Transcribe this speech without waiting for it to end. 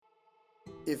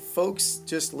if folks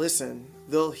just listen,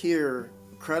 they'll hear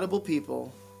credible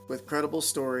people with credible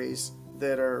stories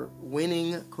that are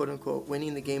winning, quote unquote,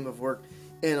 winning the game of work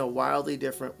in a wildly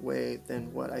different way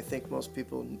than what I think most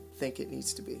people think it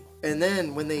needs to be. And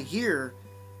then when they hear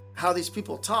how these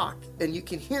people talk and you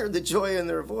can hear the joy in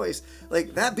their voice,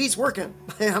 like, that beats working.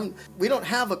 We don't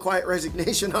have a quiet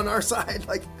resignation on our side.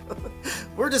 Like,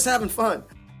 we're just having fun.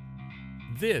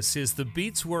 This is the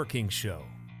Beats Working Show.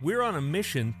 We're on a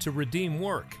mission to redeem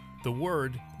work, the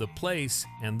word, the place,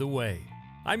 and the way.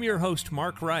 I'm your host,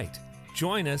 Mark Wright.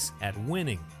 Join us at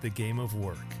Winning the Game of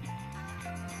Work.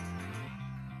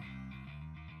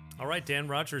 All right, Dan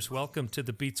Rogers, welcome to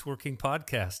the Beats Working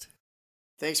podcast.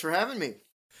 Thanks for having me.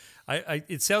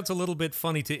 It sounds a little bit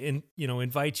funny to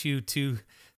invite you to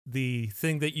the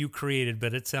thing that you created,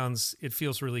 but it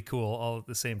feels really cool all at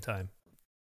the same time.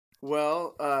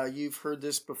 Well, you've heard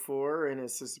this before, and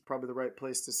this is probably the right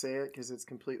place to say it because it's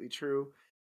completely true.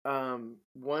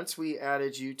 Once we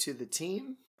added you to the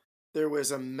team, there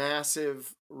was a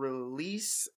massive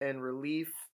release and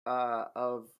relief now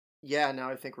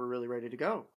I think we're really ready to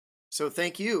go. So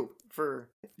thank you for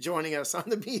joining us on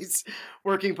the Beats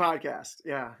Working podcast.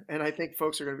 Yeah, and I think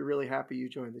folks are going to be really happy you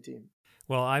joined the team.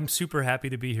 Well, I'm super happy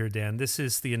to be here, Dan. This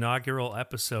is the inaugural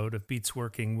episode of Beats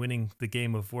Working, Winning the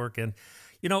Game of Work. And,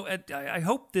 I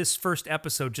hope this first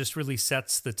episode just really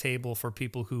sets the table for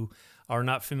people who are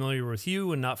not familiar with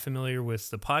you and not familiar with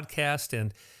the podcast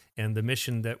and the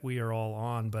mission that we are all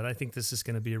on. But I think this is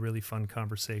going to be a really fun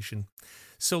conversation.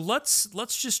 So let's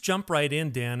just jump right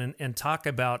in, Dan, and talk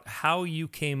about how you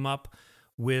came up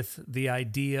with the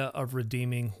idea of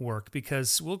redeeming work,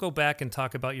 because we'll go back and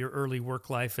talk about your early work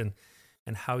life and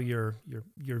how your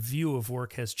view of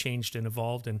work has changed and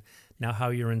evolved, and now how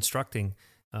you're instructing,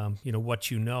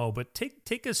 what you know. But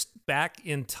take us back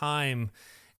in time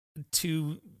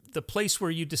to the place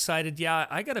where you decided,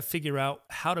 I got to figure out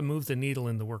how to move the needle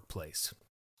in the workplace.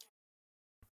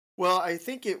 Well, I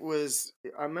think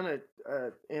I'm going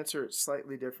to answer it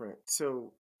slightly different.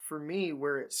 So for me,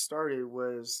 where it started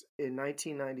was in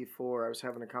 1994, I was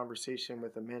having a conversation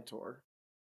with a mentor,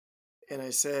 and I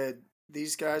said,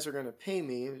 these guys are going to pay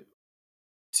me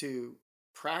to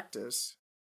practice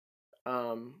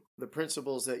the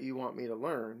principles that you want me to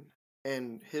learn.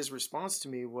 And his response to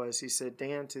me was, he said,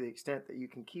 Dan, to the extent that you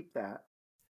can keep that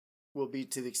will be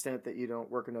to the extent that you don't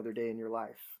work another day in your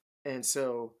life. And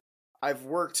so I've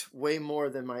worked way more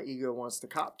than my ego wants to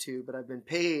cop to, but I've been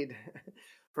paid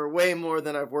for way more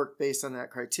than I've worked based on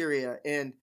that criteria.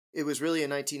 And it was really in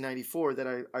 1994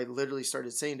 that I literally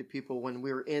started saying to people, when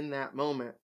we were in that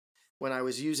moment, when I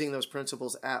was using those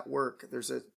principles at work,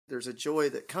 there's a joy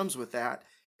that comes with that.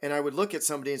 And I would look at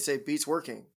somebody and say, Beats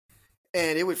working.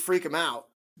 And it would freak them out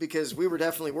because we were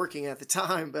definitely working at the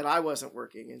time, but I wasn't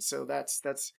working. And so that's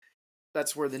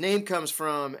where the name comes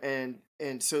from. And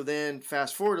so then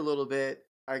fast forward a little bit,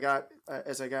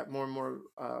 as I got more and more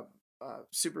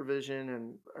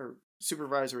supervision or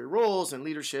supervisory roles and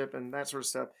leadership and that sort of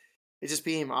stuff, it just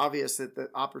became obvious that the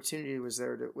opportunity was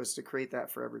there to create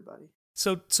that for everybody.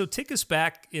 So take us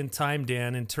back in time,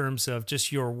 Dan, in terms of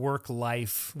just your work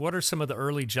life. What are some of the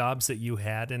early jobs that you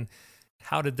had, and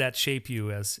how did that shape you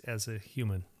as a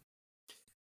human?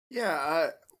 Yeah,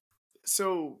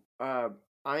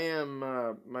 I am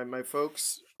my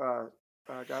folks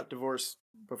got divorced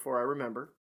before I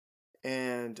remember,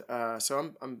 and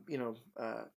so I'm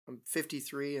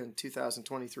 53 in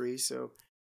 2023. So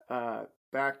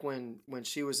back when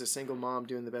she was a single mom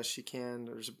doing the best she can,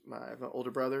 I have an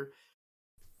older brother.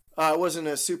 It wasn't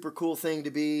a super cool thing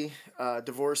to be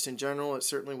divorced in general. It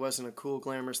certainly wasn't a cool,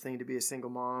 glamorous thing to be a single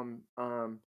mom.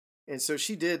 And so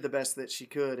she did the best that she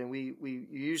could. And we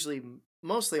usually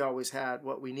mostly always had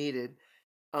what we needed.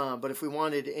 But if we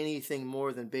wanted anything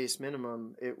more than base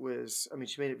minimum,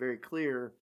 she made it very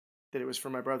clear that it was for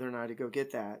my brother and I to go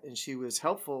get that. And she was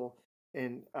helpful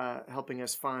in helping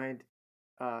us find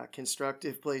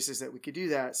constructive places that we could do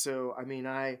that. So, I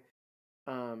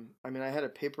had a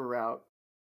paper route.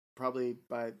 Probably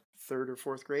by third or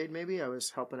fourth grade, maybe I was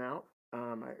helping out.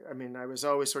 I was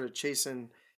always sort of chasing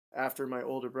after my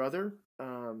older brother,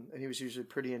 and he was usually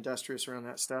pretty industrious around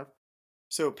that stuff.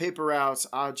 So paper routes,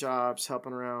 odd jobs,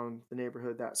 helping around the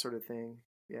neighborhood, that sort of thing.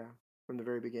 Yeah, from the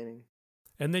very beginning.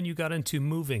 And then you got into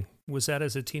moving. Was that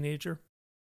as a teenager?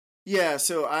 Yeah,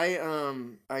 so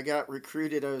I got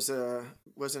recruited.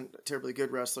 Wasn't a terribly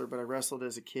good wrestler, but I wrestled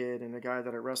as a kid, and the guy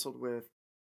that I wrestled with,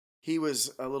 he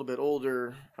was a little bit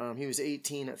older. He was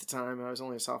 18 at the time, and I was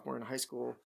only a sophomore in high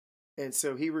school. And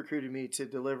so he recruited me to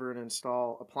deliver and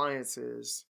install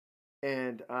appliances.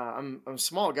 And I'm a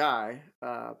small guy,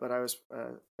 but I was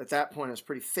at that point I was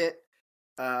pretty fit.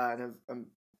 and I'm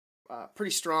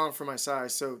pretty strong for my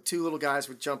size. So two little guys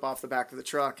would jump off the back of the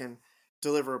truck and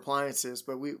deliver appliances,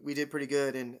 but we did pretty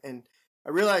good. And I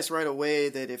realized right away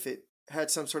that if it had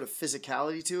some sort of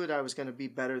physicality to it, I was going to be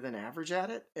better than average at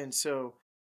it. And so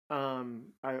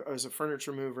I was a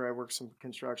furniture mover. I worked some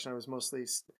construction. I was mostly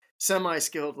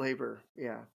semi-skilled labor.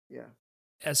 Yeah, yeah.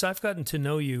 As I've gotten to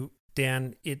know you,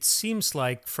 Dan, it seems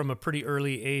like from a pretty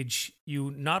early age,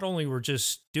 you not only were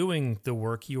just doing the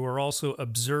work, you were also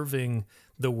observing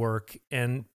the work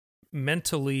and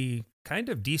mentally kind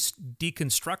of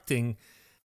deconstructing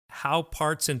how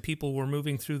parts and people were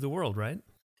moving through the world, right?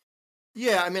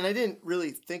 Yeah, I mean, I didn't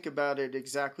really think about it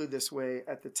exactly this way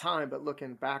at the time, but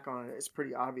looking back on it, it's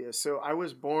pretty obvious. So I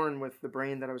was born with the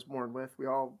brain that I was born with. We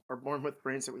all are born with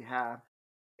brains that we have.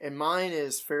 And mine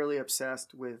is fairly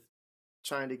obsessed with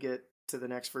trying to get to the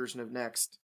next version of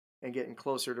next and getting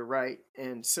closer to right.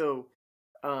 And so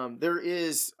there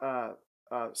is a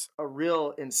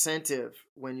real incentive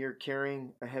when you're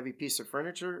carrying a heavy piece of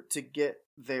furniture to get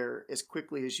there as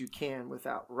quickly as you can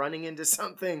without running into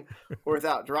something or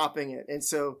without dropping it. And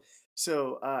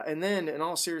and then in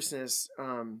all seriousness,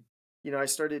 I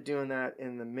started doing that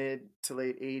in the mid to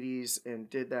late 80s and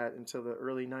did that until the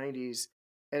early 90s.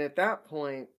 And at that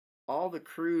point, all the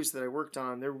crews that I worked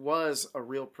on, there was a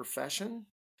real profession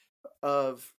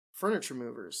of furniture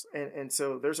movers. And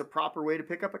so there's a proper way to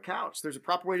pick up a couch. There's a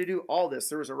proper way to do all this.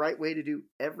 There was a right way to do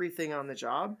everything on the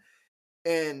job.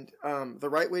 And the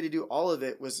right way to do all of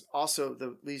it was also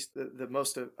the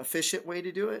most efficient way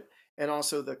to do it, and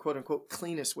also the quote unquote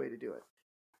cleanest way to do it.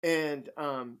 And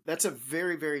that's a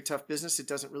very, very tough business. It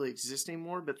doesn't really exist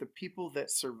anymore, but the people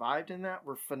that survived in that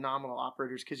were phenomenal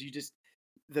operators, because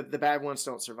the bad ones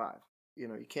don't survive.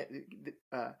 You can't.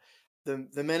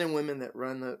 The men and women that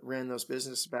ran those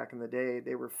businesses back in the day,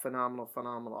 they were phenomenal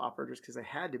operators, because they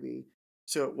had to be.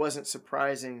 So it wasn't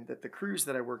surprising that the crews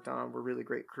that I worked on were really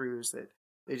great crews. That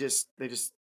they just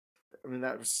I mean,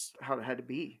 that was how it had to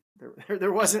be.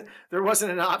 There wasn't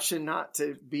an option not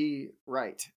to be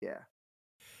right. Yeah.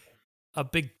 A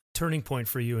big turning point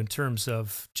for you in terms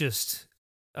of just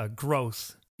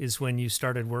growth is when you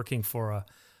started working for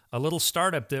a little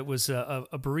startup that was a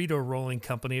burrito rolling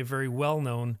company, a very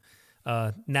well-known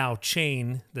now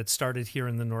chain that started here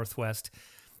in the Northwest.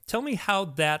 Tell me how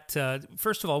that.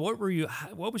 First of all, what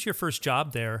was your first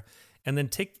job there, and then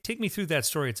take me through that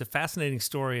story. It's a fascinating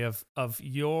story of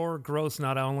your growth,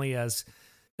 not only as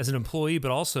an employee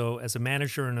but also as a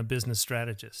manager and a business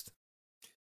strategist.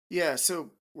 Yeah.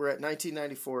 So we're at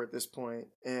 1994 at this point,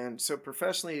 and so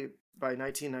professionally by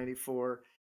 1994,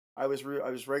 I was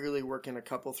regularly working a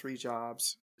couple three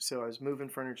jobs. So I was moving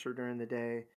furniture during the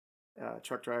day,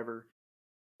 truck driver.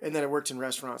 And then I worked in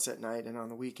restaurants at night and on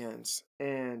the weekends.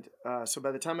 And so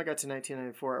by the time I got to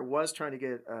 1994, I was trying to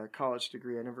get a college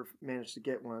degree. I never managed to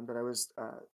get one, but I was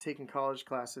taking college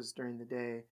classes during the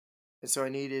day. And so I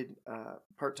needed a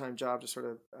part-time job to sort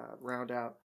of round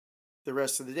out the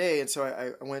rest of the day. And so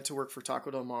I went to work for Taco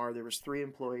Del Mar. There was three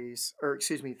employees, or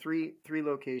excuse me, three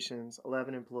locations,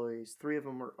 11 employees. Three of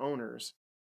them were owners.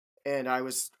 And I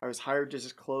was hired to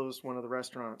just close one of the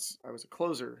restaurants. I was a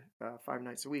closer 5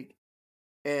 nights a week.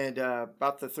 And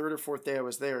about the third or fourth day I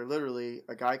was there, literally,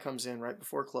 a guy comes in right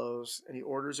before close and he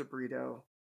orders a burrito.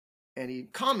 And he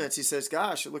comments, he says,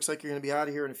 "Gosh, it looks like you're going to be out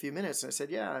of here in a few minutes." And I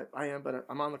said, "Yeah, I am, but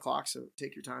I'm on the clock, so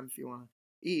take your time if you want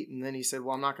to eat." And then he said,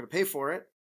 "Well, I'm not going to pay for it."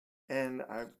 And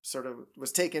I sort of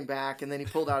was taken back. And then he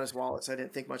pulled out his wallet, so I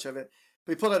didn't think much of it.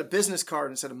 But he pulled out a business card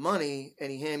instead of money,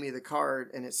 and he handed me the card,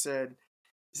 and it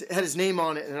had his name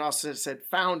on it, and it also said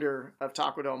founder of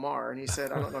Taco Del Mar. And he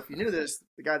said, "I don't know if you knew this,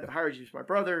 the guy that hired you is my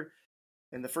brother.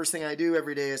 And the first thing I do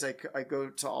every day is I go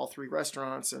to all three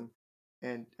restaurants and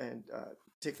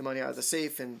take the money out of the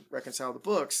safe and reconcile the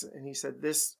books." And he said,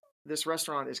 this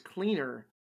restaurant is cleaner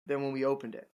than when we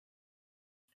opened it.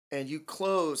 And you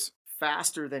close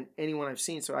faster than anyone I've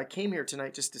seen. So I came here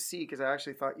tonight just to see, because I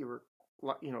actually thought you were,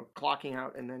 clocking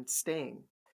out and then staying.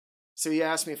 So he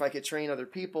asked me if I could train other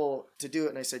people to do it,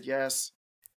 and I said yes.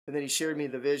 And then he shared me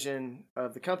the vision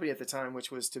of the company at the time,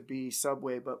 which was to be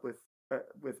Subway, but with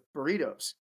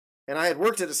burritos. And I had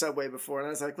worked at a Subway before, and I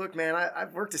was like, "Look, man,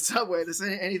 I've worked at Subway. This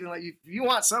ain't anything like you. If you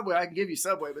want Subway, I can give you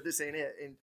Subway, but this ain't it."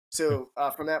 And so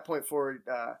from that point forward,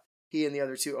 he and the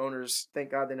other two owners,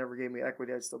 thank God they never gave me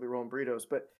equity. I'd still be rolling burritos,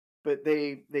 but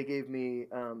they gave me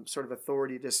sort of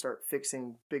authority to start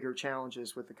fixing bigger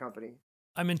challenges with the company.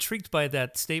 I'm intrigued by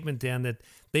that statement, Dan, that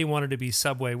they wanted to be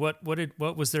Subway. What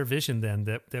was their vision then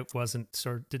that wasn't,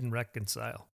 sort of didn't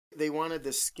reconcile? They wanted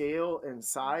the scale and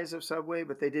size of Subway,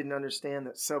 but they didn't understand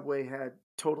that Subway had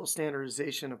total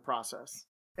standardization of process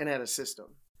and had a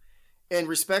system. and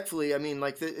respectfully, I mean,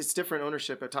 like it's different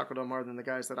ownership at Taco Del Mar than the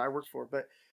guys that I worked for. But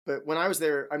when I was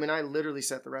there, I mean, I literally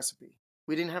set the recipe.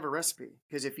 We didn't have a recipe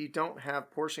because if you don't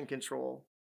have portion control,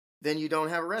 then you don't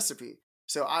have a recipe.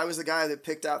 So I was the guy that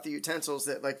picked out the utensils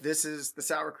that like this is the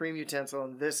sour cream utensil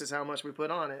and this is how much we put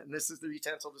on it and this is the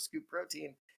utensil to scoop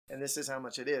protein and this is how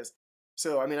much it is.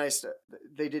 So I mean,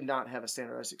 they did not have a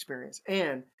standardized experience.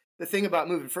 And the thing about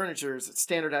moving furniture is it's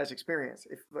standardized experience.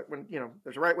 If like when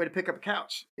there's a right way to pick up a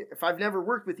couch. If I've never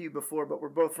worked with you before, but we're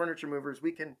both furniture movers,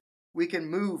 we can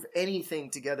move anything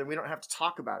together. We don't have to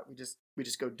talk about it. We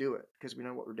just go do it because we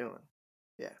know what we're doing.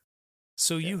 Yeah.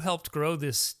 So Yeah. you helped grow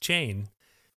this chain.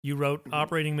 You wrote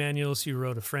operating manuals, you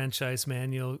wrote a franchise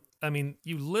manual. I mean,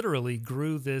 you literally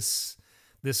grew this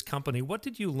company. What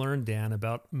did you learn, Dan,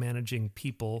 about managing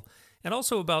people and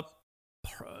also about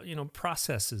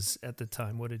processes at the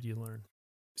time? What did you learn?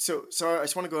 So I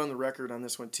just want to go on the record on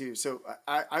this one too. So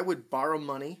I would borrow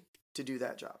money to do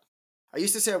that job. I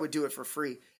used to say I would do it for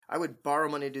free. I would borrow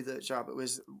money to do that job. It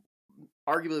was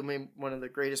arguably one of the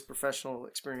greatest professional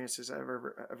experiences I've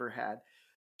ever had.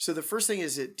 So the first thing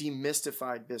is it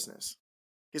demystified business,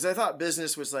 because I thought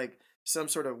business was like some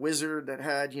sort of wizard that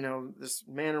had this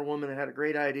man or woman that had a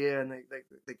great idea and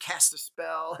they cast a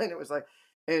spell and it was like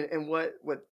and what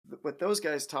those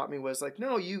guys taught me was like,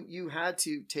 no, you had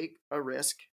to take a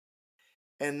risk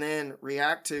and then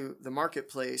react to the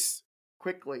marketplace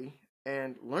quickly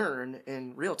and learn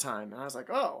in real time. And I was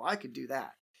like, oh, I could do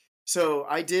that. So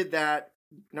I did that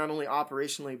not only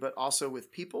operationally but also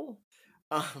with people.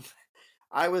 Um,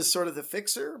 I was sort of the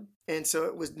fixer, and so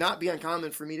it would not be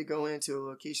uncommon for me to go into a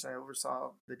location. I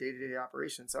oversaw the day-to-day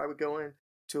operation, so I would go in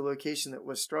to a location that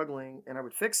was struggling, and I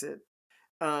would fix it.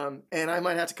 And I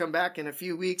might have to come back in a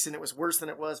few weeks, and it was worse than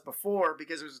it was before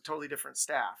because it was a totally different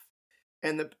staff.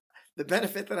 And the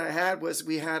benefit that I had was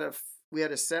we had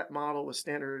a set model with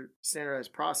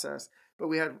standardized process, but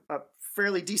we had a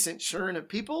fairly decent churn of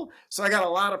people, so I got a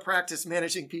lot of practice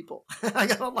managing people. I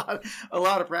got a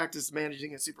lot of practice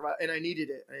managing and supervising, and I needed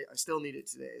it. I still need it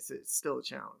today. It's still a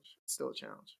challenge. It's still a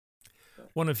challenge.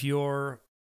 One of your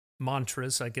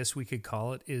mantras, I guess we could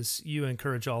call it, is you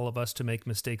encourage all of us to make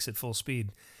mistakes at full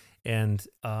speed. And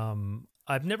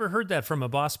I've never heard that from a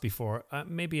boss before.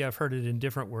 Maybe I've heard it in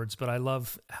different words, but I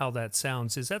love how that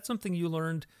sounds. Is that something you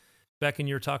learned back in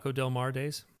your Taco Del Mar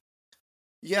days?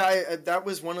 Yeah, that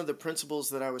was one of the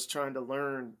principles that I was trying to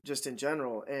learn just in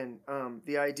general. And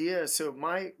the idea, so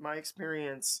my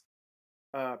experience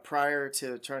prior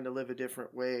to trying to live a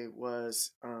different way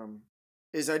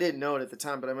is I didn't know it at the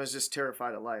time, but I was just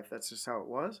terrified of life. That's just how it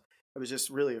was. I was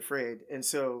just really afraid. And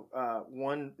so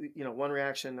one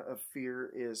reaction of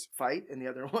fear is fight, and the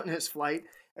other one is flight,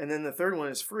 and then the third one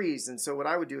is freeze. And so what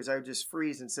I would do is I would just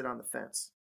freeze and sit on the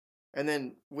fence, and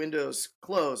then windows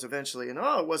close eventually, and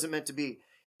it wasn't meant to be.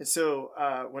 And so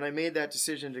when I made that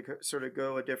decision to sort of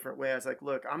go a different way, I was like,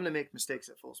 look, I'm going to make mistakes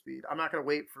at full speed. I'm not going to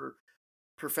wait for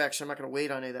perfection. I'm not going to wait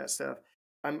on any of that stuff.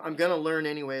 I'm going to learn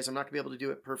anyways. I'm not going to be able to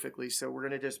do it perfectly. So we're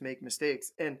going to just make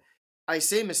mistakes. And I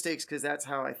say mistakes because that's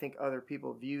how I think other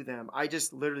people view them. I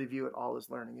just literally view it all as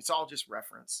learning. It's all just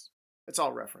reference. It's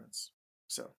all reference.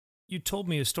 So you told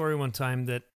me a story one time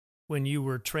that when you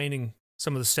were training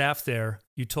some of the staff there,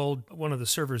 you told one of the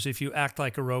servers, if you act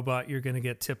like a robot, you're going to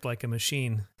get tipped like a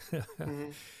machine. mm-hmm.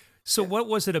 So what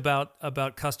was it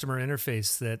about customer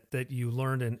interface that you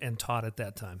learned and taught at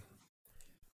that time?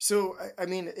 So, I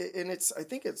mean, and I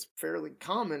think it's fairly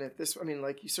common at this, I mean,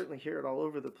 like you certainly hear it all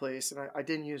over the place. And I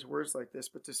didn't use words like this,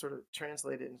 but to sort of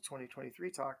translate it into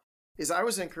 2023 talk is I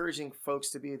was encouraging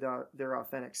folks to be their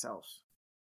authentic selves.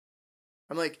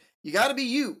 I'm like, you got to be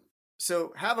you.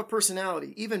 So have a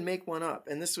personality, even make one up.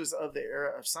 And this was of the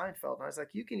era of Seinfeld. And I was like,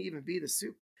 you can even be the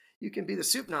soup. You can be the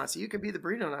soup Nazi. You can be the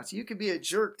burrito Nazi. You can be a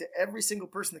jerk to every single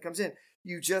person that comes in.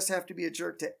 You just have to be a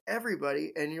jerk to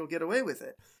everybody and you'll get away with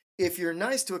it. If you're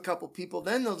nice to a couple people,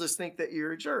 then they'll just think that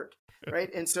you're a jerk,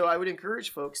 right? And so I would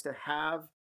encourage folks to have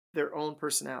their own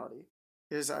personality.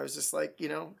 Because I was just like,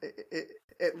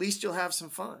 at least you'll have some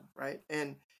fun, right?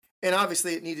 And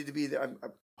obviously it needed to be I'm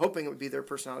hoping it would be their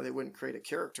personality. They wouldn't create a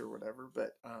character or whatever.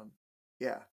 But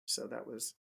yeah, so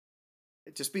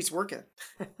it just beats working.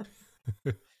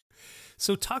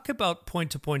 So talk about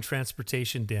point-to-point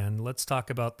transportation, Dan. Let's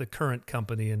talk about the current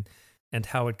company and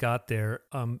how it got there.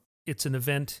 It's an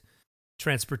event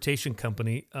transportation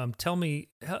company. Tell me,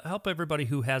 help everybody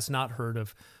who has not heard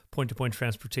of point-to-point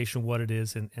transportation, what it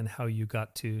is and how you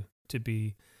got to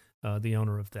be the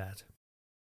owner of that.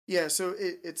 Yeah, so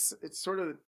it's sort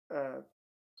of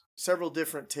several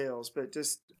different tales, but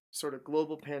just sort of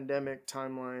global pandemic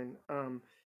timeline.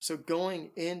 So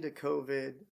going into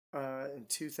COVID, in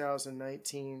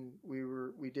 2019,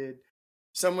 we did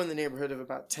somewhere in the neighborhood of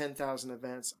about 10,000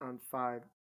 events on five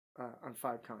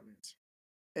continents,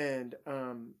 and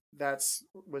that's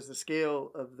was the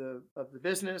scale of the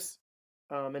business.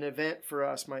 An event for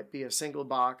us might be a single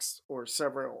box or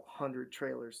several hundred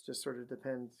trailers. Just sort of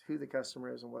depends who the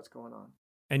customer is and what's going on.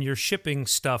 And you're shipping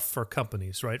stuff for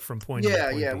companies, right? From point A to Yeah,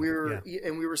 point yeah, B.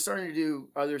 Yeah. we were starting to do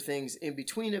other things in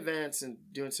between events and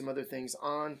doing some other things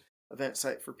on event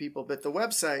site for people. But the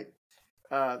website,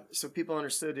 so people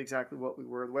understood exactly what we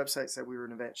were. The website said we were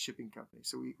an event shipping company,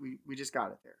 so we just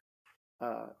got it there.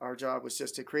 Our job was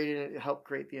just to create it, help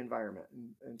create the environment,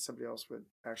 and somebody else would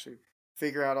actually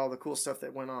figure out all the cool stuff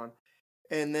that went on.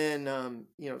 And then,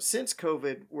 since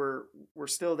COVID, we're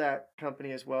still that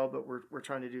company as well, but we're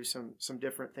trying to do some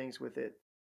different things with it.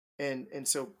 And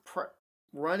so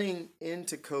running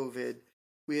into COVID,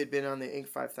 we had been on the Inc.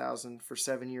 5000 for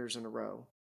 7 years in a row,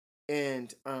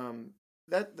 and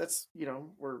that's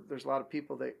where there's a lot of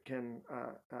people that can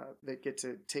that get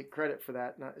to take credit for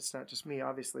that. It's not just me,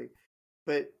 obviously,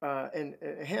 but and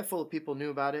a handful of people knew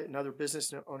about it, and other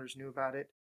business owners knew about it,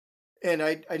 and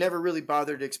I never really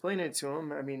bothered to explain it to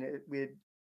them. I mean, we had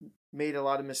made a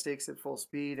lot of mistakes at full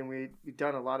speed, and we'd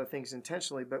done a lot of things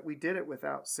intentionally, but we did it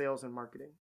without sales and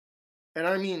marketing. And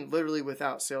I mean literally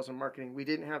without sales and marketing. We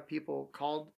didn't have people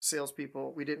called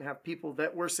salespeople. We didn't have people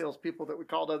that were salespeople that we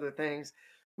called other things.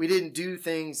 We didn't do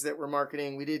things that were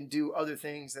marketing. We didn't do other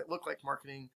things that looked like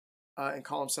marketing and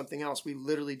call them something else. We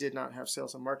literally did not have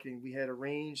sales and marketing. We had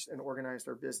arranged and organized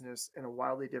our business in a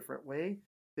wildly different way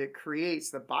that creates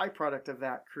the byproduct of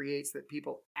that creates that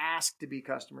people ask to be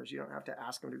customers. You don't have to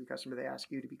ask them to be customers. They ask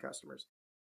you to be customers.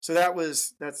 So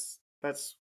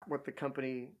that's what the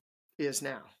company is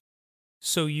now.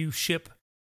 So you ship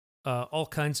all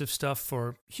kinds of stuff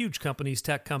for huge companies,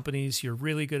 tech companies. You're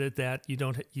really good at that. You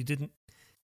didn't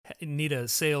need a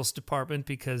sales department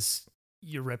because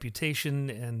your reputation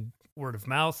and word of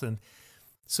mouth. And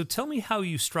so tell me how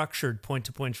you structured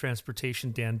point-to-point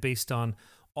transportation, Dan, based on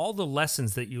all the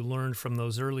lessons that you learned from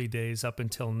those early days up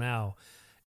until now.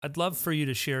 I'd love for you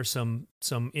to share some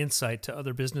insight to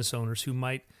other business owners who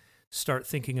might start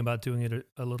thinking about doing it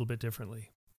a little bit differently.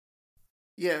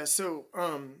 Yeah, so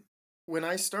when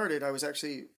I started, I was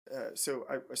actually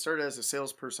I started as a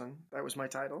salesperson. That was my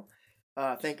title.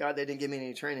 Thank God they didn't give me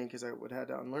any training because I would have had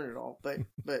to unlearn it all.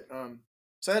 But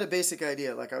so I had a basic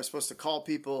idea, like I was supposed to call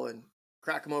people and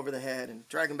crack them over the head and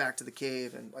drag them back to the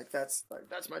cave, and that's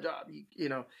my job, you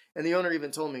know. And the owner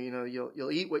even told me,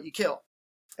 you'll eat what you kill.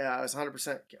 I was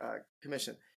 100%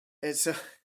 commission, and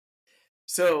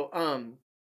so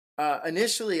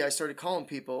initially I started calling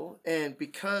people, and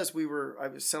because I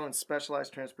was selling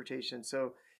specialized transportation,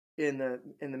 so in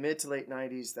the mid to late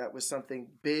 90s, that was something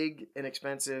big and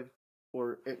expensive,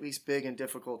 or at least big and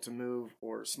difficult to move,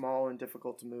 or small and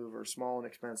difficult to move, or small and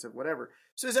expensive, whatever.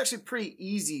 So it's actually pretty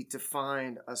easy to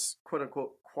find a quote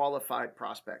unquote qualified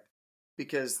prospect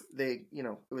because it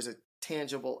was a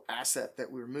tangible asset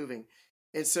that we were moving.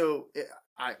 And so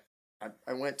I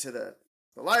went to the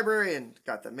library and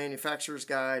got the manufacturer's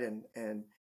guide and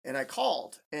I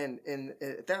called, and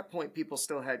at that point people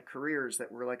still had careers that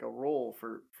were like a role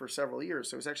for several years.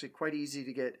 So it was actually quite easy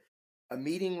to get a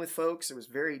meeting with folks. It was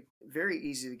very, very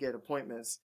easy to get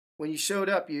appointments. When you showed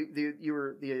up,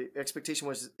 the expectation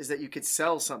is that you could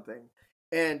sell something.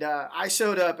 And I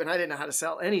showed up and I didn't know how to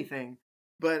sell anything,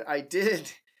 but I'm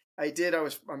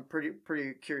a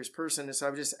pretty curious person. And so I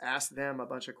would just ask them a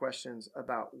bunch of questions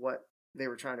about what they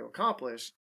were trying to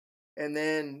accomplish. And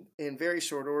then in very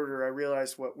short order, I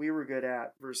realized what we were good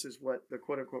at versus what the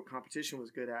quote unquote competition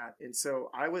was good at. And so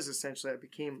I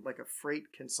became like a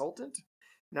freight consultant,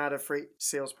 not a freight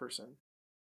salesperson.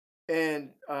 And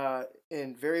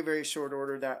in very, very short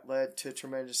order, that led to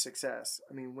tremendous success.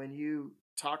 I mean, when you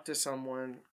talk to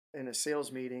someone in a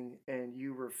sales meeting and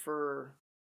you refer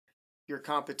your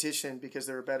competition because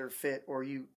they're a better fit, or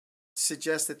you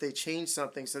suggest that they change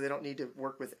something so they don't need to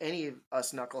work with any of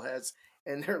us knuckleheads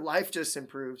and their life just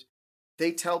improves,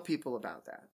 they tell people about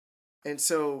that. And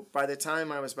so by the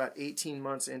time I was about 18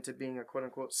 months into being a quote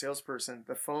unquote salesperson,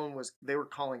 they were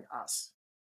calling us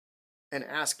and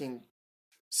asking,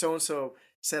 so-and-so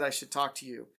said I should talk to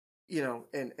you,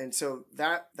 and so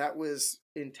that was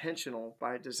intentional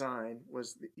by design.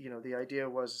 Was, the idea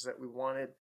was that we wanted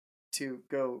to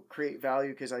go create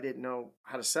value because I didn't know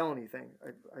how to sell anything.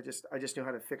 I just knew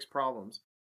how to fix problems.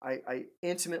 I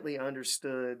intimately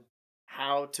understood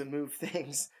how to move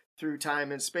things through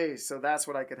time and space. So that's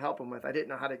what I could help them with. I didn't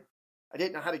know how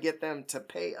to get them to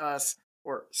pay us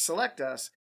or select us,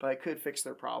 but I could fix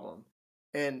their problem.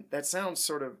 And that sounds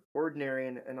sort of ordinary,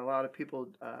 and a lot of people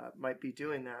might be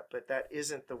doing that, but that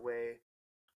isn't the way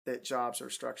that jobs are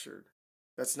structured.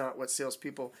 That's not what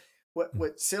salespeople.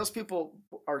 What salespeople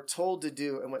are told to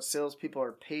do and what salespeople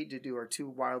are paid to do are two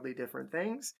wildly different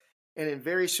things. And in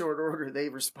very short order, they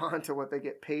respond to what they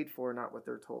get paid for, not what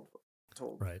they're told.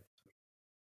 Right.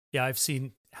 Yeah, I've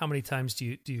seen. How many times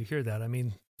do you hear that? I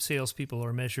mean, salespeople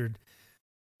are measured,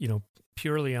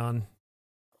 purely on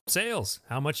sales.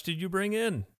 How much did you bring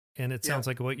in? And it sounds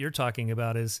like what you're talking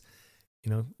about is,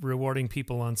 rewarding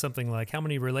people on something like how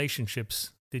many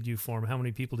relationships did you form? How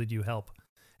many people did you help,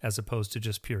 as opposed to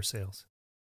just pure sales?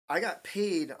 I got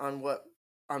paid on what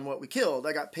we killed.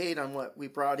 I got paid on what we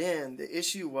brought in. The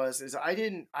issue was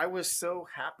I was so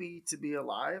happy to be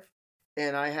alive,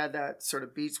 and I had that sort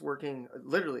of Beats working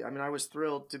literally. I mean, I was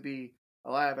thrilled to be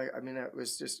alive.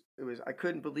 I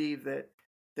couldn't believe that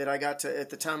I got to, at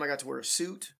the time I got to wear a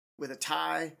suit with a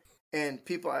tie, and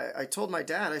people, I told my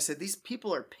dad, I said, these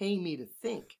people are paying me to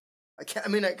think.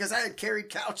 Because I had carried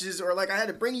couches, or like I had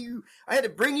to bring you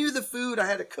the food, I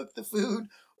had to cook the food,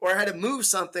 or I had to move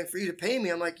something for you to pay me.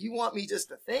 I'm like, you want me just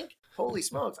to think? Holy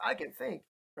smokes, I can think,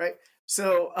 right?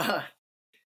 So,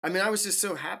 I was just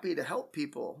so happy to help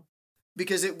people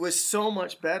because it was so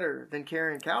much better than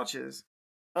carrying couches.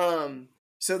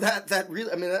 So that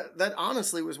really, that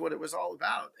honestly was what it was all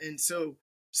about. And so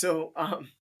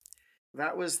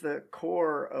that was the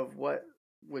core of what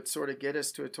would sort of get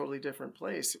us to a totally different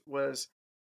place was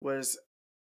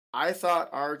I thought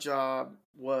our job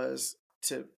was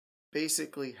to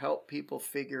basically help people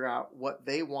figure out what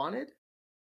they wanted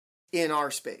in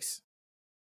our space.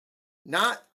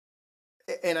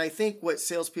 And I think what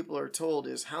salespeople are told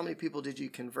is, how many people did you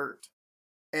convert?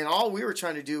 And all we were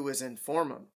trying to do was inform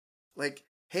them. Like,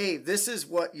 hey, this is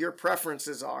what your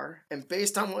preferences are. And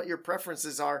based on what your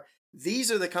preferences are,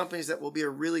 these are the companies that will be a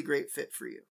really great fit for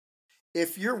you.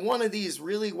 If you're one of these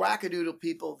really wackadoodle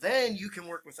people, then you can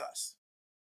work with us.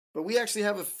 But we actually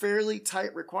have a fairly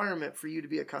tight requirement for you to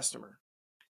be a customer.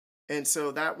 And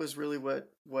so that was really what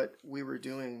we were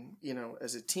doing,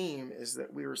 as a team, is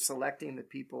that we were selecting the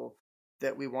people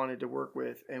that we wanted to work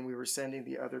with, and we were sending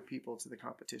the other people to the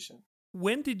competition.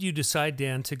 When did you decide,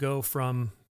 Dan, to go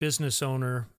from business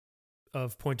owner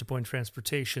of point-to-point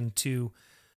transportation to,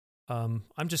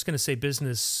 I'm just going to say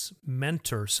business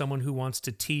mentor, someone who wants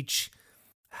to teach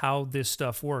how this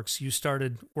stuff works? You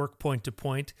started Work Point to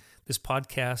Point. This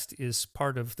podcast is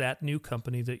part of that new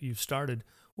company that you've started.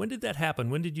 When did that happen?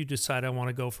 When did you decide, I want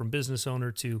to go from business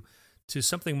owner to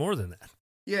something more than that?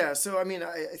 Yeah. So, I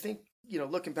think,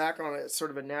 looking back on it, it's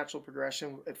sort of a natural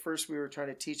progression. At first, we were trying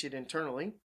to teach it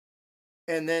internally.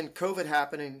 And then COVID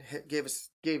happened and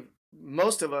gave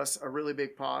most of us a really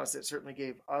big pause. It certainly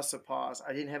gave us a pause.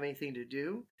 I didn't have anything to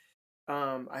do.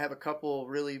 I have a couple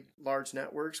really large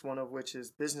networks, one of which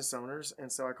is business owners. And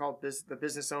so I called the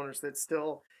business owners that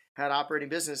still had operating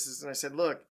businesses. And I said,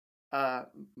 look,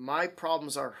 my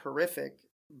problems are horrific,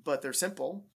 but they're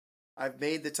simple. I've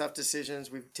made the tough decisions.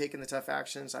 We've taken the tough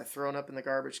actions. I've thrown up in the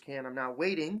garbage can. I'm now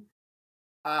waiting.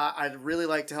 I'd really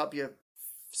like to help you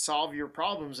solve your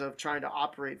problems of trying to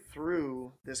operate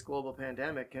through this global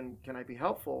pandemic. And can I be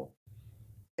helpful?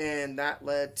 And that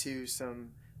led to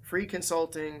some free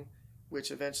consulting, which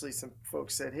eventually some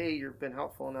folks said, hey, you've been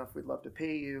helpful enough, we'd love to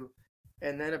pay you.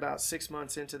 And then about 6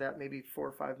 months into that, maybe 4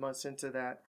 or 5 months into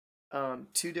that,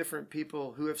 two different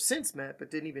people who have since met but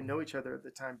didn't even know each other at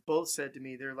the time both said to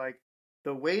me, they're like,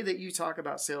 the way that you talk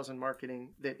about sales and marketing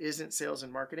that isn't sales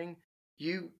and marketing,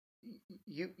 you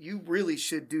really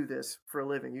should do this for a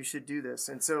living. You should do this.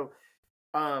 And so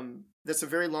that's a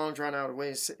very long, drawn out way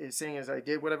is saying, as I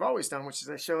did what I've always done, which is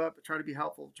I show up, try to be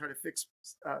helpful, try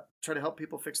to help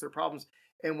people fix their problems.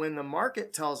 And when the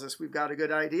market tells us we've got a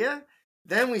good idea,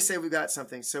 then we say we've got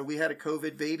something. So we had a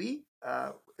COVID baby.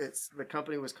 The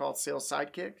company was called Sales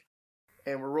Sidekick,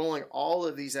 and we're rolling all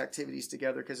of these activities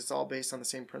together because it's all based on the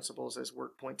same principles as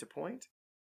Work Point to Point.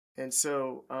 And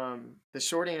so the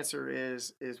short answer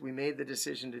is we made the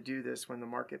decision to do this when the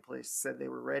marketplace said they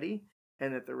were ready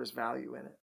and that there was value in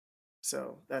it.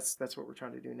 So that's what we're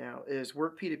trying to do now. Is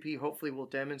Work P2P hopefully will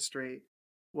demonstrate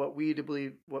what we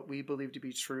believe to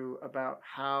be true about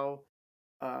how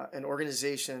an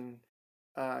organization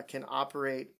can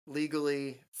operate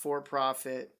legally for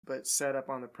profit, but set up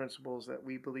on the principles that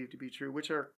we believe to be true,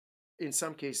 which are in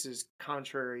some cases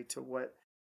contrary to what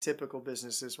typical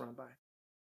business is run by.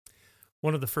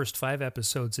 One of the first 5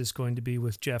 episodes is going to be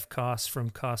with Jeff Koss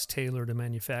from Koss Tailored, a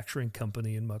manufacturing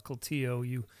company in Mukilteo.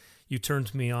 You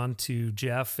turned me on to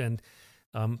Jeff, and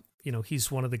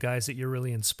he's one of the guys that you're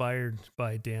really inspired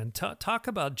by, Dan. Talk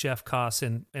about Jeff Koss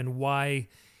and why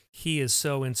he is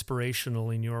so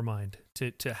inspirational in your mind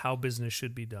to how business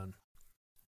should be done?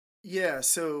 Yeah,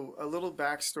 so a little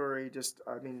backstory. Just,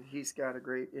 I mean, he's got a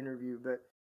great interview, but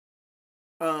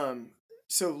um,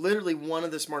 so literally one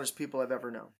of the smartest people I've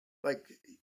ever known, like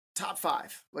top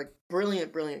five, like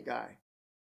brilliant, brilliant guy,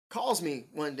 calls me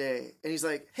one day and he's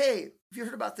like, "Hey, have you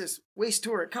heard about this waste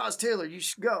tour at Cos Taylor? You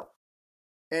should go."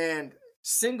 And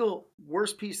single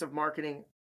worst piece of marketing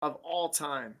of all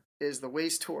time is the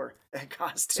waste tour at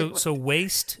Cos Taylor. So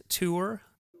waste tour.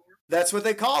 That's what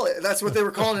they call it. That's what they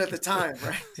were calling it at the time,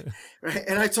 right? Right.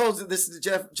 And I told you this.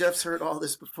 Jeff's heard all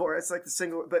this before. It's like the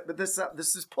single, but this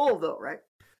is pull though, right?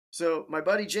 So my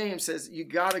buddy James says you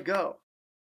got to go,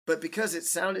 but because it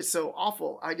sounded so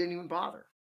awful, I didn't even bother.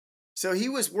 So he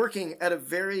was working at a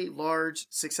very large,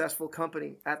 successful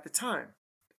company at the time.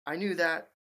 I knew that,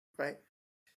 right?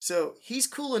 So he's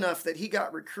cool enough that he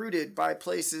got recruited by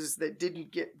places that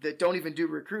don't even do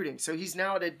recruiting. So he's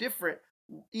now at a different,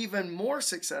 even more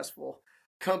successful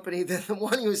company than the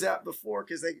one he was at before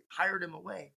because they hired him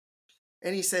away.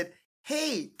 And he said,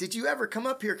 "Hey, did you ever come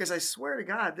up here? Because I swear to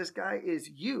God, this guy is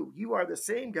you. You are the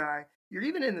same guy. You're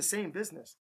even in the same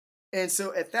business." And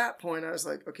so at that point, I was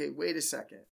like, okay, wait a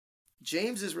second.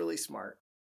 James is really smart.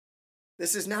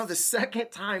 This is now the second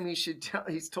time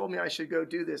he's told me I should go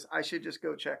do this. I should just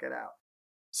go check it out.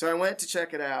 So I went to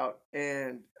check it out.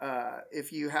 And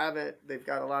if you haven't, they've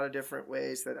got a lot of different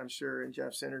ways that I'm sure in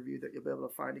Jeff's interview that you'll be able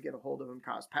to find to get a hold of him,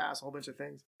 cost pass, a whole bunch of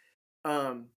things.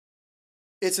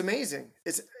 It's amazing.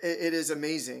 It is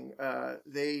amazing. I'd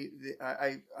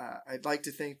like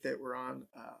to think that we're on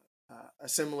a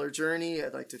similar journey.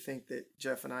 I'd like to think that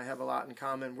Jeff and I have a lot in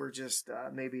common. We're just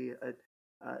maybe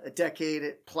a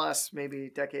decade plus, maybe a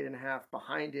decade and a half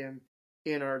behind him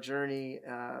in our journey,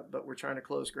 but we're trying to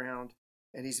close ground.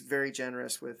 And he's very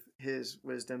generous with his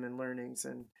wisdom and learnings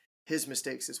and his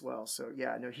mistakes as well. So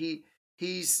yeah, no,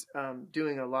 he's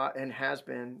doing a lot and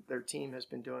their team has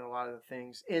been doing a lot of the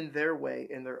things in their way,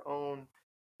 in their own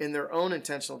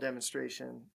intentional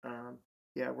demonstration.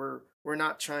 Yeah, we're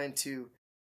not trying to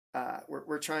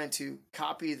we're trying to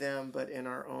copy them, but in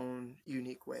our own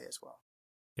unique way as well.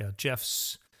 Yeah,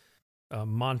 Jeff's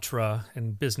mantra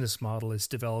and business model is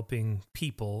developing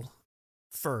people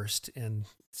first, and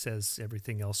says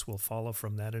everything else will follow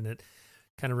from that. And it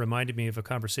kind of reminded me of a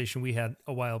conversation we had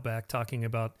a while back talking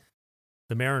about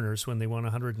the Mariners when they won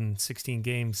 116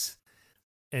 games.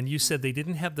 And you said they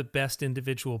didn't have the best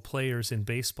individual players in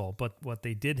baseball, but what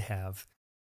they did have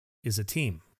is a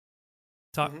team.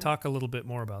 Talk a little bit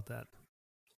more about that.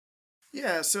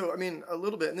 Yeah, so I mean, a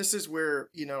little bit, and this is where,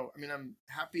 I'm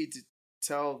happy to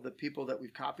tell the people that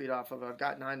we've copied off of. I've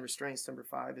got 9 restraints. Number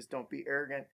 5 is don't be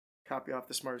arrogant. Copy off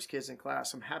the smartest kids in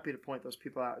class. I'm happy to point those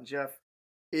people out, and Jeff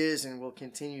is and will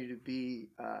continue to be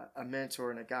a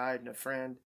mentor and a guide and a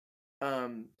friend.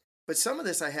 But some of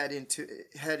this I had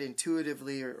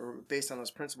intuitively or based on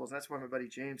those principles, and that's why my buddy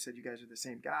James said you guys are the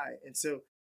same guy. And so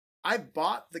I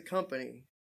bought the company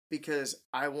because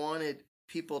I wanted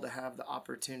people to have the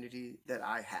opportunity that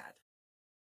I had.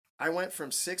 I went from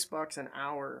 $6 an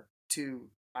hour to,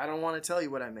 I don't want to tell you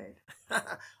what I made,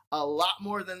 a lot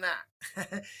more than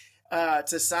that,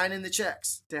 to signing the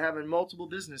checks, to having multiple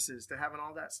businesses, to having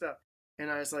all that stuff. And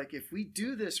I was like, if we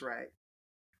do this right,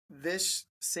 this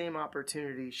same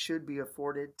opportunity should be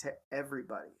afforded to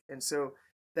everybody. And so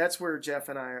that's where Jeff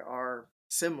and I are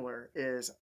similar is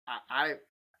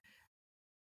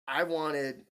I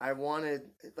wanted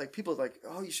like people like,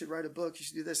 oh, you should write a book, you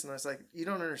should do this. And I was like, you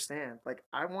don't understand. Like,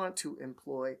 I want to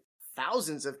employ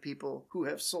thousands of people who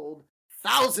have sold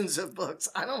thousands of books.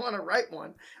 I don't want to write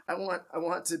one. I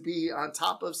want to be on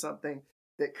top of something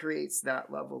that creates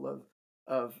that level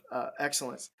of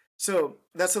excellence. So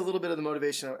that's a little bit of the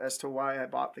motivation as to why I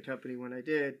bought the company when I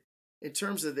did. In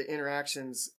terms of the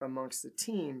interactions amongst the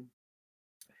team,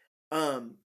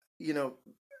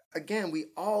 again, we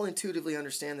all intuitively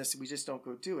understand this. We just don't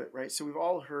go do it, right? So we've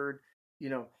all heard,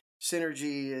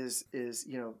 synergy is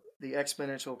the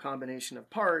exponential combination of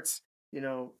parts,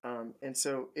 and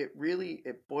so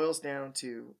it boils down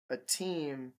to a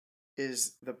team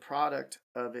is the product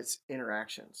of its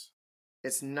interactions.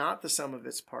 It's not the sum of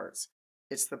its parts.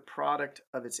 It's the product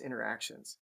of its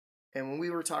interactions. And when we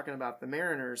were talking about the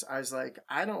Mariners, I was like,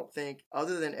 I don't think,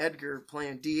 other than Edgar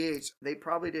playing DH, they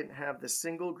probably didn't have the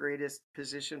single greatest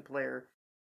position player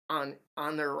on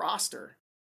their roster.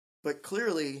 But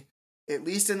clearly, at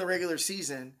least in the regular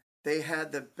season, they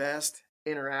had the best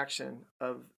interaction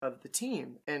of the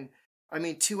team. And I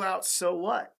mean, 2 outs, so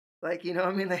what? Like,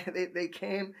 they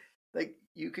came, like,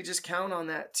 you could just count on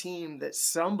that team that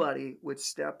somebody would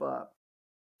step up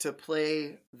to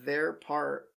play their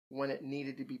part when it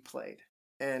needed to be played.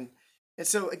 And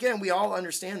so again, we all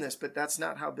understand this, but that's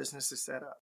not how business is set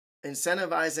up.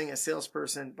 Incentivizing a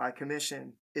salesperson by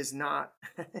commission is not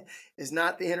is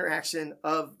not the interaction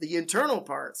of the internal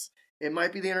parts. It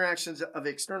might be the interactions of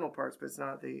external parts, but it's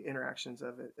not the interactions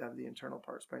of the internal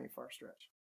parts by any far stretch.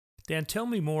 Dan, tell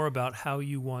me more about how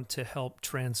you want to help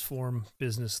transform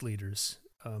business leaders.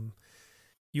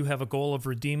 You have a goal of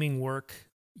redeeming work.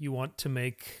 You want to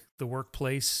make the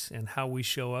workplace and how we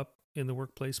show up in the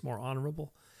workplace more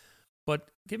honorable. But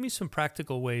give me some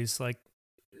practical ways, like,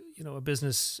 a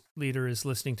business leader is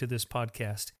listening to this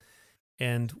podcast,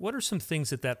 and what are some things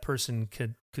that person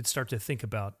could start to think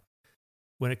about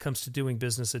when it comes to doing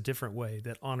business a different way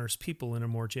that honors people in a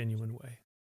more genuine way?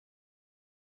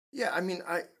 Yeah, I mean,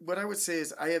 what I would say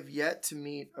is I have yet to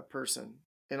meet a person,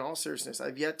 in all seriousness,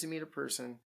 I've yet to meet a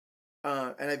person,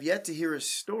 and I've yet to hear a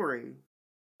story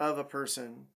of a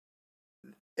person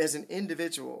as an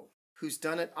individual who's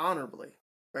done it honorably,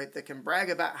 right? That can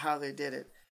brag about how they did it,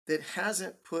 that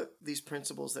hasn't put these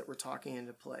principles that we're talking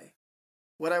into play.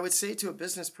 What I would say to a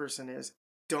business person is,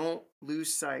 don't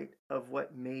lose sight of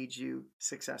what made you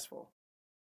successful.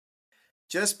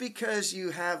 Just because you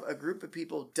have a group of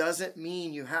people doesn't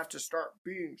mean you have to start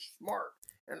being smart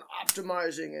and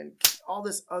optimizing and all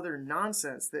this other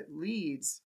nonsense that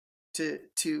leads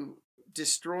to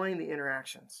destroying the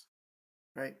interactions,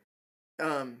 right?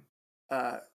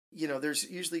 There's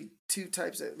usually two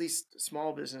types, at least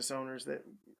small business owners that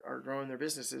are growing their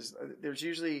businesses. There's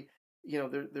usually,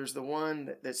 there's the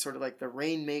one that's sort of like the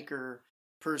rainmaker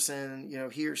person,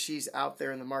 he or she's out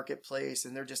there in the marketplace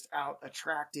and they're just out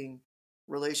attracting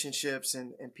relationships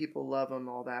and people love them,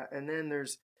 all that. And then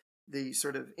there's the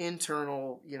sort of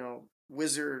internal,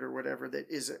 wizard or whatever that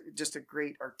is just a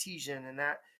great artisan. And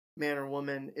that man or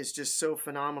woman is just so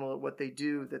phenomenal at what they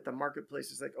do that the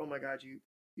marketplace is like, oh my God,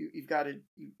 you've got to,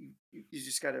 you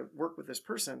just got to work with this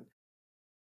person.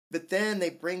 But then they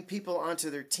bring people onto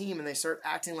their team and they start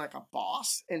acting like a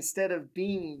boss instead of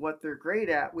being what they're great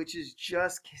at, which is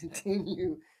just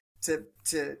continue to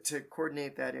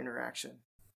coordinate that interaction.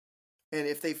 And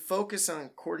if they focus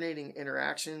on coordinating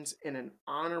interactions in an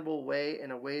honorable way,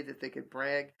 in a way that they could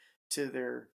brag to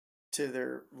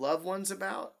their loved ones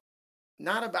about,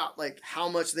 not about like how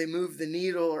much they moved the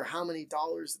needle or how many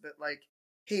dollars, but like,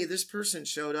 hey, this person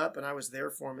showed up and I was there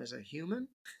for him as a human,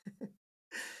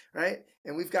 right?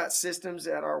 And we've got systems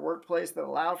at our workplace that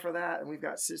allow for that. And we've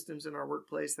got systems in our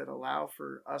workplace that allow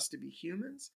for us to be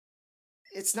humans.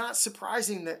 It's not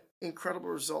surprising that incredible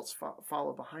results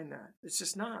follow behind that. It's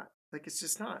just not. It's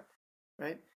just not,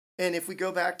 right? And if we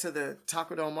go back to the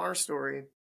Taco Del Mar story,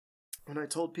 when I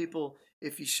told people,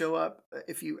 if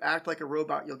you act like a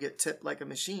robot, you'll get tipped like a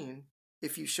machine.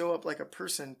 If you show up like a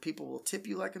person, people will tip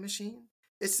you like a machine.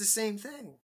 It's the same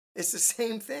thing. It's the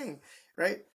same thing,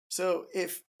 right? So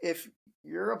if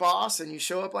you're a boss and you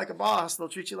show up like a boss, they'll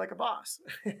treat you like a boss.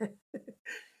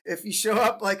 If you show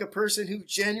up like a person who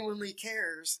genuinely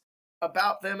cares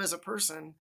about them as a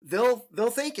person, they'll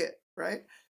think it, right?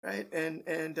 Right.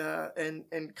 And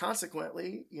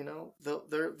consequently,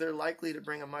 they're likely to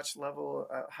bring a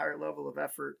higher level of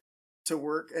effort to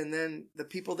work. And then the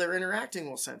people they're interacting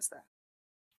will sense that.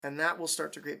 And that will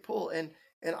start to create pull. And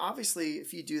obviously,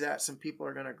 if you do that, some people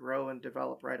are going to grow and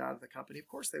develop right out of the company. Of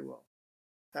course they will.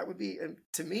 That would be,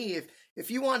 to me, if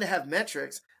you want to have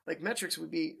metrics, like metrics would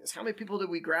be, how many people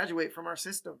did we graduate from our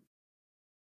system?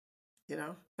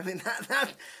 I mean,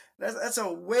 that's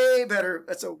a way better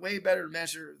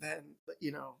measure than,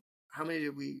 how many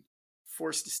did we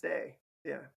force to stay?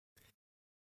 Yeah.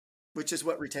 Which is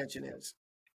what retention is.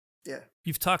 Yeah.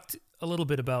 You've talked a little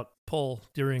bit about pull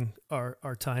during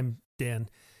our time, Dan.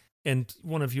 And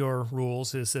one of your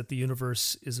rules is that the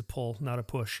universe is a pull, not a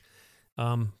push.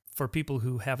 For people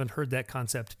who haven't heard that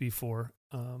concept before,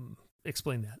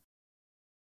 explain that.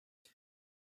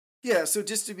 Yeah, so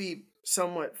just to be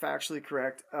somewhat factually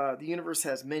correct, the universe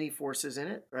has many forces in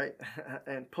it, right?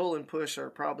 And pull and push are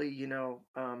probably,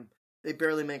 they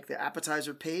barely make the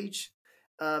appetizer page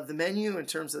of the menu in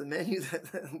terms of the menu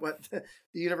what the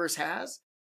universe has.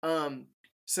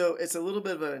 So it's a little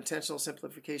bit of an intentional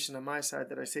simplification on my side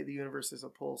that I say the universe is a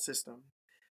pull system.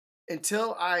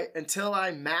 Until I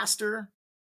master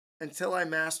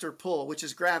pull, which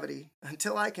is gravity,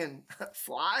 until I can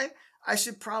fly, I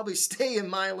should probably stay in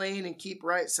my lane and keep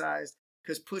right sized,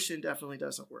 because pushing definitely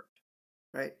doesn't work,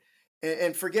 right?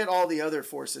 And forget all the other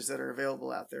forces that are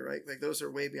available out there, right? Like those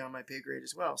are way beyond my pay grade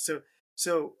as well. So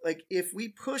like if we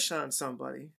push on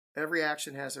somebody, every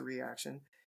action has a reaction.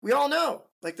 We all know,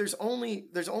 like there's only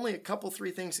a couple,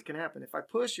 three things that can happen. If I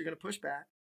push, you're going to push back.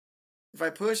 If I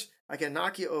push, I can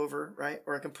knock you over, right?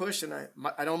 Or I can push and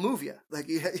I don't move you. Like,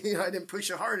 I didn't push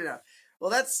you hard enough. Well,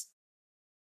 that's,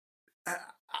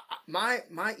 my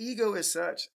ego is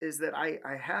such is that I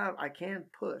can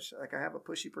push, like I have a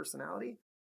pushy personality,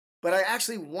 but I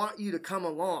actually want you to come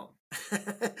along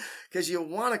because you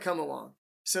want to come along.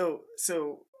 So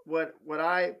what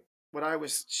I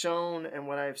was shown and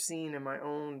what I've seen in my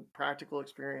own practical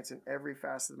experience in every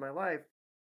facet of my life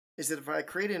is that if I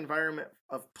create an environment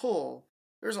of pull,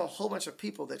 there's a whole bunch of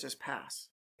people that just pass.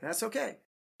 And that's okay.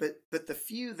 But the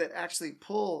few that actually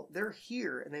pull, they're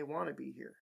here and they want to be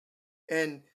here.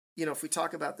 And if we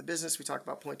talk about the business, we talk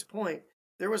about point to point,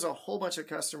 there was a whole bunch of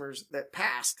customers that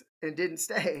passed and didn't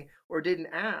stay or didn't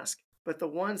ask. But the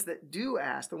ones that do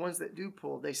ask, the ones that do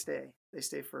pull, they stay. They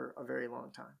stay for a very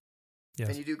long time. Yes.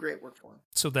 And you do great work for them.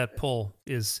 So that pull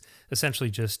is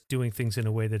essentially just doing things in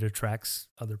a way that attracts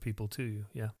other people to you.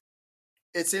 Yeah.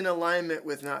 It's in alignment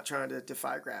with not trying to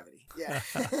defy gravity. Yeah.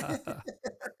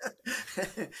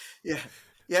 Yeah.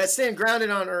 Yeah. It's staying grounded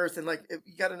on earth. And like,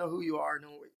 you got to know who you are,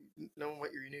 know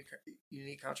what your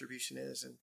unique contribution is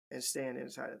and staying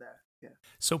inside of that. Yeah.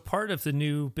 So part of the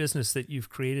new business that you've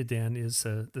created, Dan, is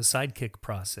the sidekick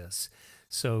process.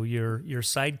 So you're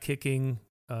sidekicking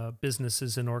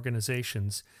businesses and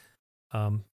organizations.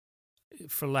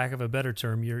 For lack of a better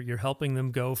term, you're helping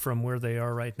them go from where they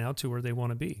are right now to where they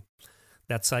want to be.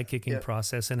 That sidekicking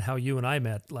process, and how you and I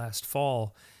met last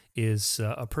fall, is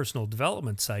a personal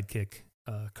development sidekick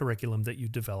curriculum that you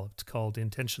developed called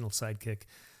Intentional Sidekick.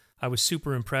 I was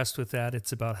super impressed with that.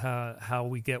 It's about how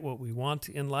we get what we want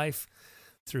in life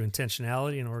through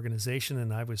intentionality and organization.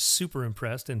 And I was super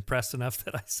impressed enough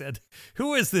that I said,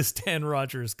 who is this Dan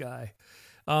Rogers guy?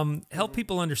 Help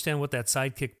people understand what that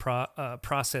sidekick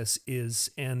process is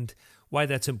and why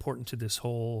that's important to this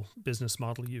whole business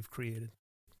model you've created.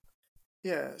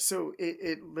 Yeah, so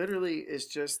it literally is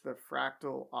just the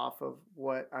fractal off of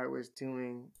what I was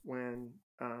doing when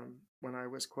I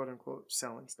was quote unquote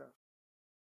selling stuff.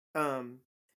 When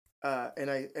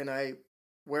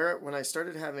I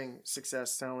started having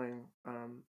success selling,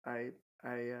 I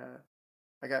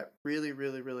got really,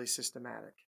 really, really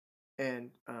systematic, and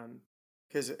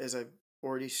because as I've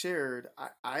already shared,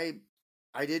 I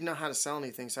didn't know how to sell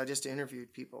anything, so I just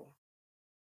interviewed people.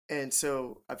 And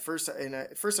so at first I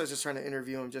was just trying to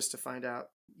interview them just to find out,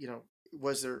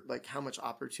 was there, like, how much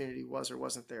opportunity was or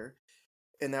wasn't there.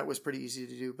 And that was pretty easy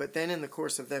to do. But then in the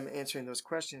course of them answering those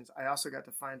questions, I also got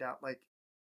to find out, like,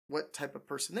 what type of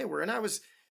person they were. And I was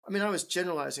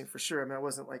generalizing for sure. I mean, I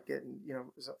wasn't like getting, it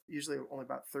was usually only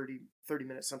about 30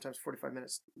 minutes, sometimes 45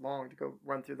 minutes long to go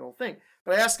run through the whole thing.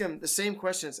 But I asked them the same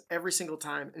questions every single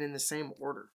time and in the same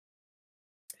order.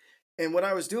 And what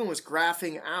I was doing was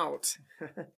graphing out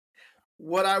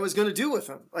what I was going to do with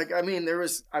them. Like, I mean, there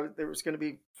was going to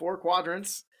be 4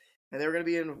 quadrants, and they were going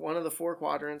to be in one of the 4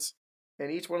 quadrants,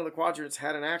 and each one of the quadrants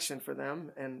had an action for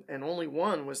them, and only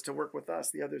one was to work with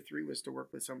us. The other 3 was to work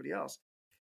with somebody else.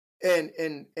 And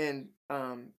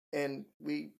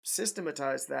we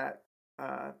systematized that.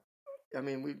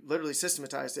 We literally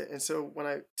systematized it. And so when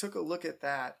I took a look at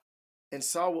that and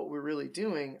saw what we're really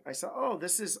doing, I saw, oh,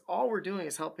 this is all we're doing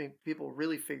is helping people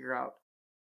really figure out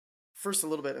first a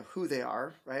little bit of who they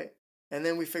are, right? And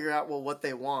then we figure out, well, what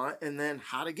they want and then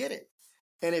how to get it.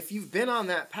 And if you've been on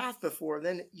that path before,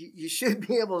 then you should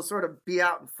be able to sort of be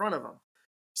out in front of them.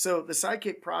 So the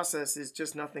sidekick process is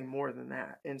just nothing more than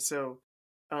that. And so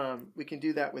we can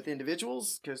do that with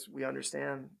individuals because we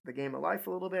understand the game of life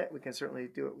a little bit. We can certainly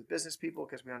do it with business people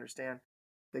because we understand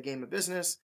the game of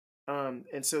business.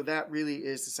 And so that really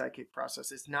is the sidekick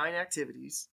process. It's 9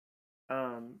 activities,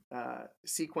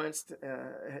 sequenced,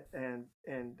 and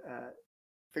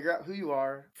figure out who you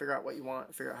are, figure out what you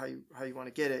want, figure out how you want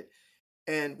to get it.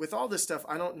 And with all this stuff,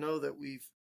 I don't know that we've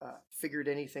figured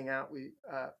anything out.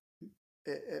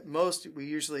 At most, we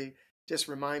usually just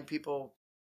remind people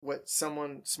what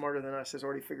someone smarter than us has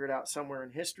already figured out somewhere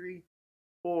in history,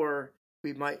 or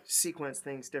we might sequence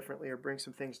things differently or bring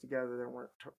some things together that weren't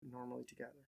normally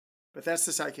together. But that's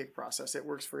the sidekick process. It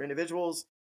works for individuals,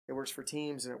 it works for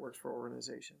teams, and it works for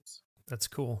organizations. That's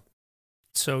cool.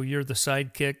 So you're the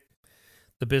sidekick,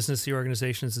 the business, the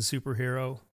organization is the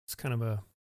superhero. It's kind of a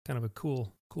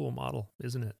cool model,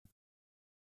 isn't it?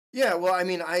 Yeah, well, I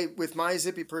mean, with my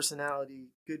zippy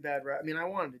personality, good, bad, right? I mean, I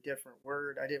wanted a different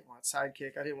word. I didn't want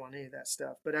sidekick. I didn't want any of that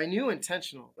stuff. But I knew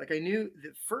intentional. Like, I knew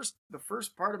the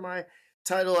first part of my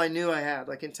title I knew I had.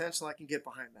 Like, intentional, I can get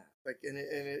behind that. Like,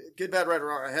 good, bad, right, or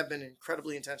wrong, I have been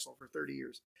incredibly intentional for 30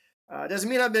 years. Doesn't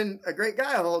mean I've been a great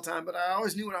guy the whole time, but I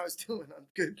always knew what I was doing. I'm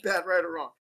good, bad, right, or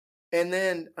wrong. And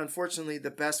then, unfortunately,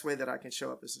 the best way that I can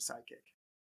show up is a sidekick.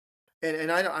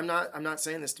 and I'm not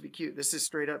saying this to be cute. This is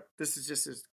straight up. This is just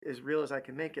as real as I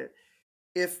can make it.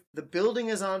 If the building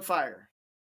is on fire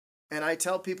and I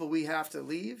tell people we have to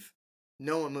leave,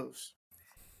 no one moves.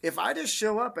 If I just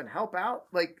show up and help out,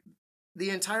 like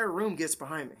the entire room gets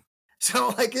behind me. So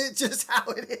like it's just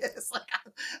how it is. Like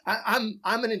I'm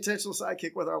an intentional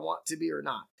sidekick whether I want to be or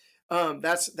not.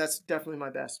 That's definitely my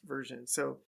best version.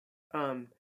 So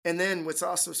and then what's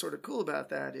also sort of cool about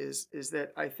that is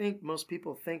that I think most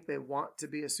people think they want to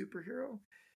be a superhero,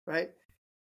 right?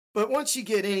 But once you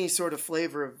get any sort of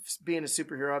flavor of being a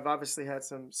superhero, I've obviously had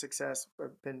some success.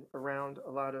 I've been around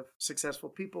a lot of successful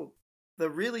people. The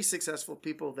really successful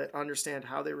people that understand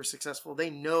how they were successful, they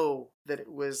know that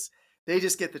they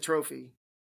just get the trophy.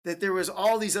 That there was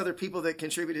all these other people that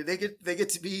contributed. They get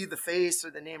to be the face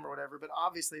or the name or whatever. But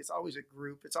obviously, it's always a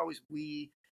group. It's always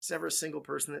we. It's never a single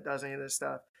person that does any of this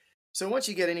stuff. So once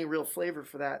you get any real flavor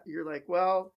for that, you're like,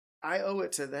 well, I owe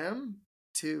it to them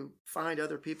to find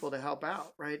other people to help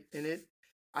out, right? And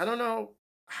I don't know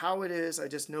how it is. I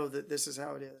just know that this is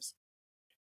how it is.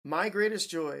 My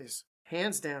greatest joys,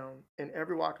 hands down, in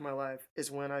every walk of my life is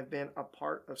when I've been a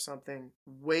part of something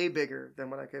way bigger than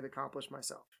what I could accomplish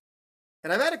myself.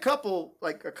 And I've had a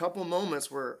couple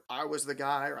moments where I was the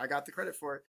guy or I got the credit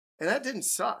for it. And that didn't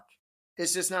suck.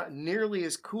 It's just not nearly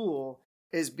as cool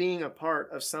as being a part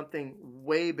of something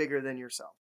way bigger than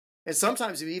yourself. And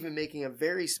sometimes even making a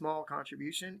very small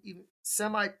contribution, even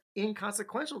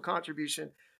semi-inconsequential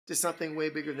contribution to something way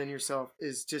bigger than yourself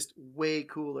is just way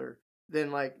cooler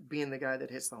than like being the guy that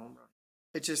hits the home run.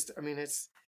 It just, I mean,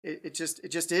 it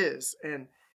just is. And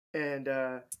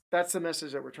that's the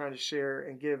message that we're trying to share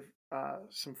and give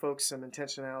some folks some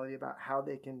intentionality about how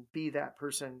they can be that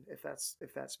person if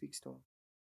that speaks to them.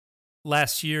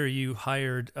 Last year, you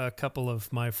hired a couple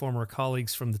of my former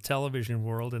colleagues from the television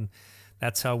world, and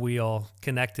that's how we all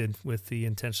connected with the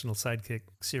Intentional Sidekick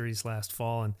series last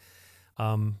fall.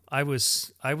 And I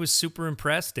was super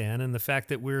impressed, Dan, and the fact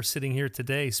that we're sitting here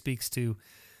today speaks to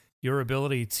your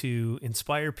ability to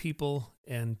inspire people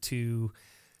and to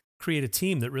create a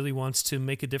team that really wants to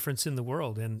make a difference in the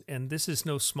world. And this is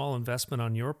no small investment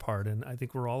on your part, and I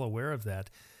think we're all aware of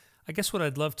that. I guess what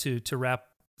I'd love to wrap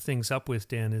things up with,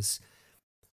 Dan, is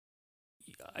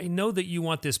I know that you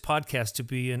want this podcast to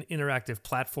be an interactive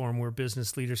platform where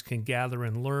business leaders can gather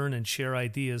and learn and share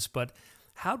ideas, but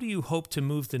how do you hope to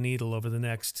move the needle over the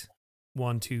next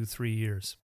 1, 2, 3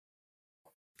 years?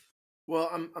 Well,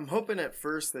 I'm hoping at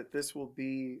first that this will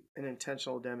be an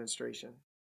intentional demonstration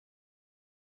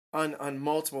on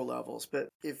multiple levels. But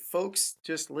if folks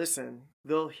just listen,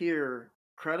 they'll hear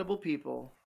credible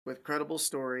people with credible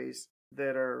stories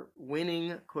that are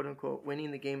winning, quote unquote,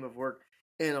 winning the game of work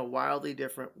in a wildly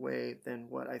different way than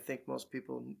what I think most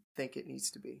people think it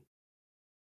needs to be.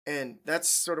 And that's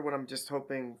sort of what I'm just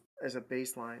hoping as a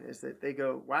baseline is that they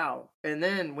go, wow. And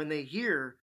then when they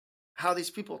hear how these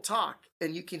people talk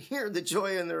and you can hear the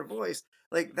joy in their voice,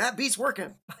 like that beats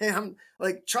working. I'm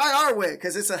like, try our way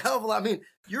because it's a hell of a lot. I mean,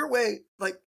 your way,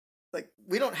 like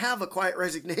we don't have a quiet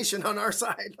resignation on our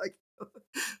side. Like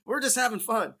we're just having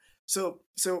fun. So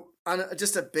on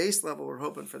just a base level, we're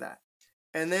hoping for that.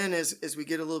 And then as we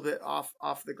get a little bit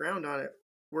off the ground on it,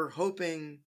 we're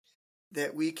hoping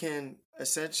that we can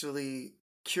essentially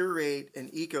curate an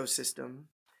ecosystem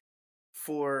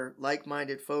for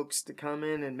like-minded folks to come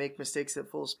in and make mistakes at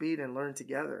full speed and learn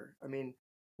together. I mean,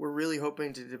 we're really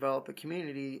hoping to develop a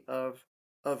community of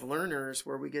learners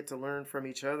where we get to learn from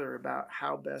each other about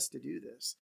how best to do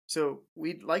this. So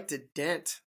we'd like to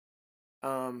dent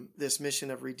this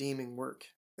mission of redeeming work,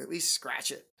 at least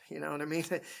scratch it. You know what I mean?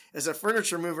 As a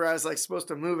furniture mover, I was like supposed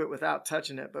to move it without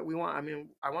touching it. But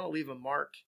I want to leave a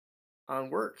mark on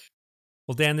work.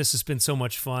 Well, Dan, this has been so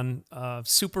much fun.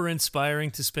 Super inspiring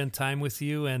to spend time with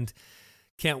you, and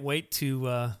can't wait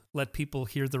to let people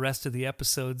hear the rest of the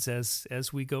episodes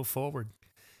as we go forward.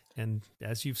 And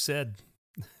as you've said,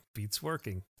 beats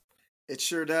working. It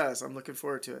sure does. I'm looking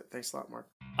forward to it. Thanks a lot, Mark.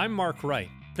 I'm Mark Wright.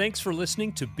 Thanks for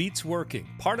listening to Beats Working,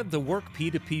 part of the Work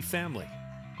P2P family.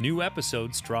 New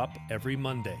episodes drop every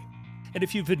Monday. And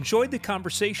if you've enjoyed the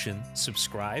conversation,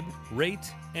 subscribe,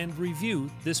 rate, and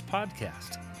review this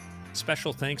podcast.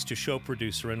 Special thanks to show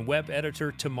producer and web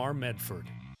editor Tamar Medford.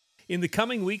 In the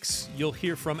coming weeks, you'll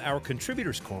hear from our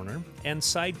Contributors Corner and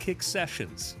Sidekick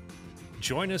Sessions.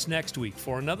 Join us next week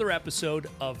for another episode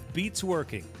of Beats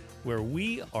Working, where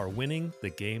we are winning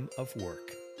the game of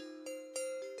work.